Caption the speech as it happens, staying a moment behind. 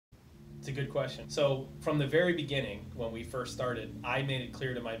It's a good question. So from the very beginning, when we first started, I made it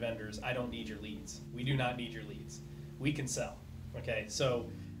clear to my vendors, I don't need your leads. We do not need your leads. We can sell, okay? So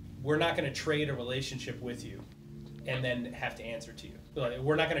we're not gonna trade a relationship with you and then have to answer to you.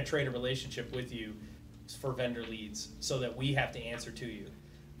 We're not gonna trade a relationship with you for vendor leads so that we have to answer to you.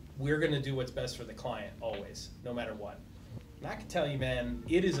 We're gonna do what's best for the client always, no matter what. And I can tell you, man,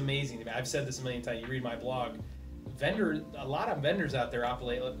 it is amazing. I've said this a million times, you read my blog, a lot of vendors out there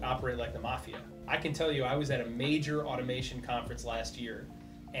operate like the mafia. I can tell you, I was at a major automation conference last year,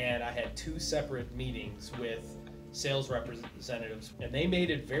 and I had 2 separate meetings with sales representatives, and they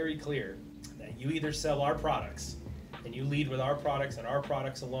made it very clear that you either sell our products, and you lead with our products and our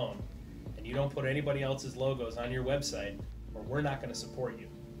products alone, and you don't put anybody else's logos on your website, or we're not going to support you,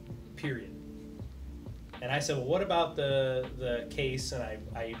 period. And I said, well, what about the case, and I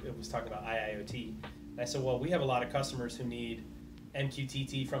was talking about IIoT, and I said, well, we have a lot of customers who need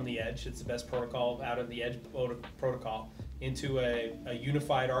MQTT from the edge. It's the best protocol out of the edge protocol into a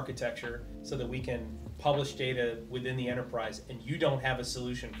unified architecture so that we can publish data within the enterprise, and you don't have a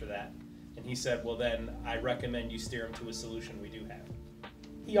solution for that. And he said, well, then I recommend you steer him to a solution we do have.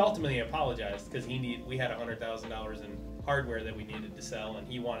 He ultimately apologized because we had $100,000 in hardware that we needed to sell, and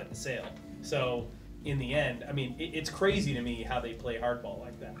he wanted the sale. So in the end, I mean, it's crazy to me how they play hardball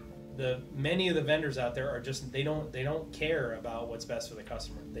like that. Many of the vendors out there are just, they don't care about what's best for the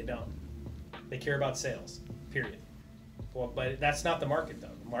customer. They don't. They care about sales, period. Well, but that's not the market,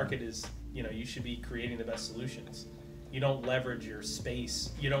 though. The market is, you should be creating the best solutions. You don't leverage your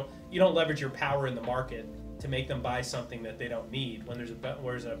space. You don't leverage your power in the market to make them buy something that they don't need when there's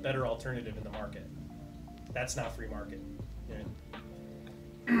a better alternative in the market. That's not free market.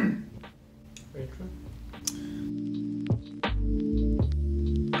 Very true.